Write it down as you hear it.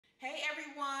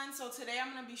everyone, so today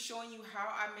I'm going to be showing you how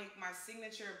I make my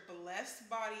signature blessed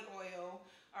body oil.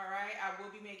 Alright, I will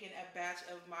be making a batch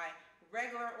of my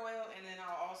regular oil, and then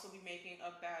I'll also be making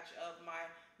a batch of my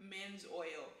men's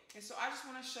oil. And so I just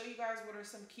want to show you guys what are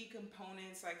some key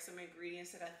components, like some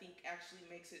ingredients that I think actually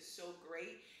makes it so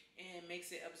great and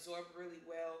makes it absorb really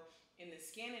well in the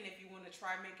skin. And if you want to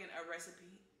try making a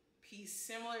recipe piece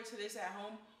similar to this at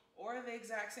home, or the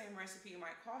exact same recipe, it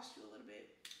might cost you a little bit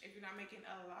if you're not making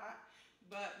a lot.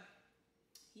 But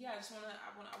yeah,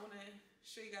 I wanna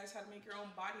show you guys how to make your own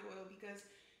body oil because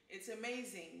it's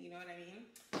amazing. You know what I mean?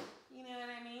 You know what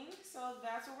I mean? So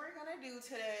that's what we're gonna do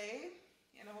today,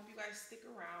 and I hope you guys stick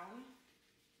around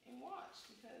and watch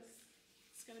because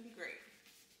it's gonna be great.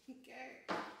 Okay.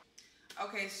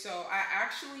 Okay, so I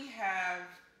actually have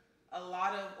a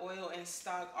lot of oil in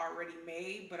stock already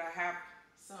made, but I have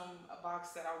a box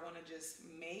that I want to just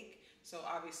make. So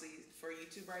obviously for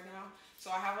YouTube right now.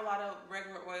 So I have a lot of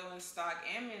regular oil in stock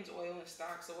and men's oil in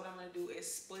stock. So what I'm going to do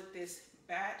is split this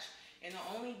batch. And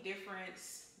the only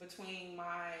difference between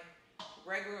my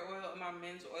regular oil and my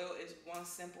men's oil is one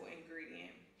simple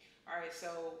ingredient. All right,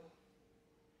 so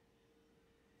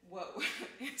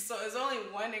so it's only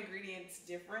one ingredient's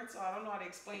different, so I don't know how to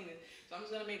explain it. So I'm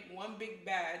just gonna make one big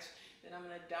batch, then I'm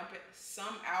gonna dump it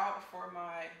some out for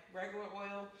my regular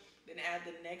oil, then add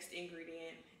the next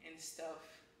ingredient and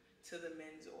stuff to the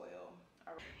men's oil.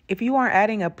 If you aren't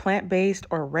adding a plant-based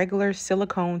or regular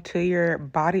silicone to your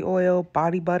body oil,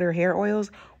 body butter, hair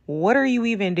oils, what are you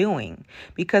even doing?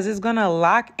 Because it's going to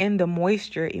lock in the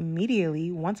moisture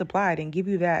immediately once applied and give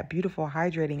you that beautiful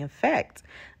hydrating effect.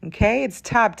 Okay, it's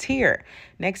top tier.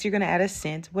 Next, you're going to add a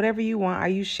scent, whatever you want. I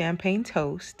use Champagne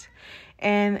Toast.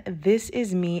 And this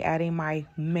is me adding my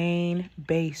main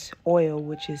base oil,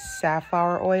 which is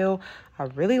safflower oil. I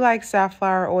really like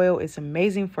safflower oil. It's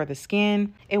amazing for the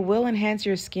skin. It will enhance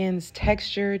your skin's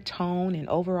texture, tone, and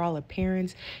overall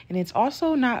appearance. And it's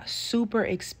also not super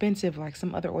expensive like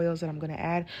some other oils that I'm going to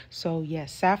add. So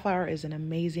yes, safflower is an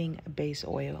amazing base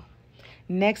oil.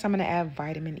 Next, I'm going to add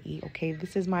vitamin E. Okay,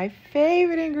 this is my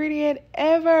favorite ingredient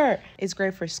ever. It's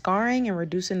great for scarring and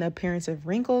reducing the appearance of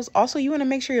wrinkles. Also, you want to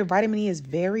make sure your vitamin E is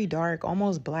very dark,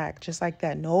 almost black, just like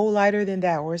that. No lighter than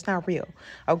that, or it's not real.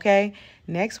 Okay,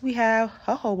 next we have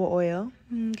jojoba oil.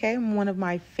 Okay, one of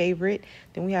my favorite.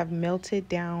 Then we have melted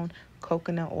down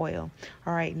coconut oil.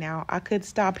 All right, now I could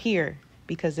stop here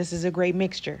because this is a great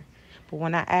mixture. But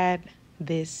when I add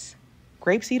this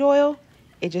grapeseed oil,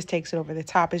 it just takes it over the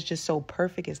top. It's just so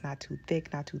perfect. It's not too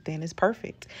thick, not too thin. It's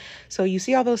perfect. So you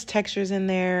see all those textures in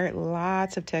there,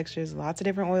 lots of textures, lots of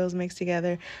different oils mixed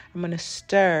together. I'm going to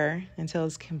stir until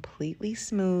it's completely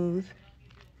smooth.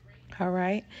 All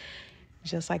right.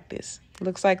 Just like this.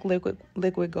 Looks like liquid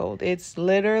gold. It's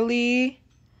literally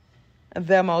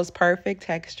the most perfect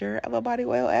texture of a body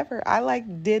oil ever. I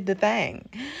did the thing.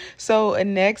 So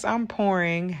next I'm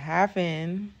pouring half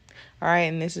in. All right,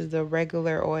 and this is the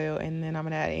regular oil, and then I'm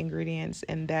going to add ingredients,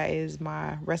 and that is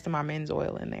my rest of my men's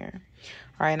oil in there.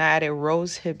 All right, and I added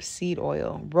rosehip seed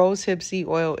oil. Rosehip seed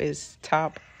oil is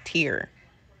top tier.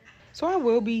 So I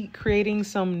will be creating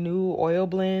some new oil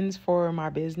blends for my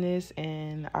business,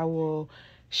 and I will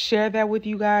share that with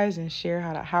you guys and share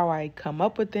how I come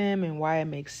up with them and why it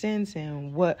makes sense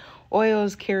and what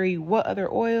oils carry what other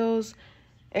oils,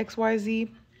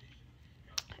 XYZ.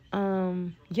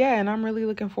 Yeah, and I'm really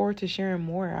looking forward to sharing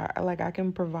more. I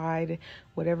can provide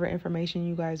whatever information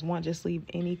you guys want. Just leave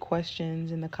any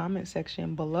questions in the comment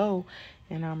section below,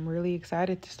 and I'm really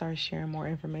excited to start sharing more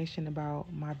information about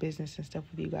my business and stuff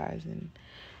with you guys, and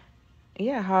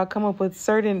yeah, how I come up with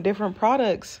certain different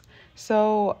products.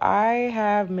 So I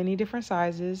have many different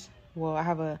sizes. Well, I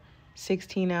have a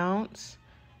 16 ounce,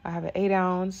 I have an 8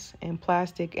 ounce in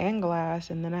plastic and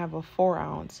glass, and then I have a 4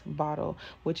 ounce bottle,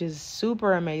 which is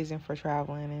super amazing for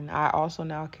traveling. And I also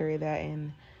now carry that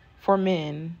in for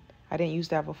men. I didn't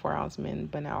used to have a 4 ounce men,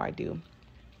 but now I do.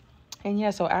 And yeah,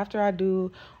 so after I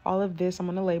do all of this, I'm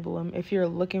going to label them. If you're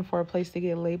looking for a place to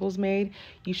get labels made,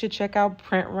 you should check out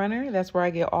Print Runner. That's where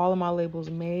I get all of my labels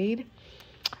made.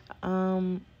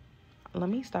 Let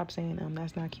me stop saying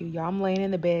that's not cute. Y'all, I'm laying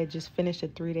in the bed, just finished a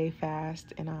 3-day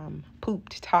fast, and I'm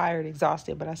pooped, tired,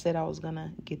 exhausted. But I said I was going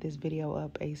to get this video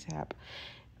up ASAP.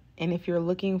 And if you're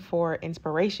looking for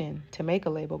inspiration to make a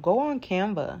label, go on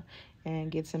Canva and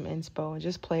get some inspo and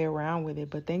just play around with it.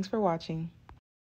 But thanks for watching.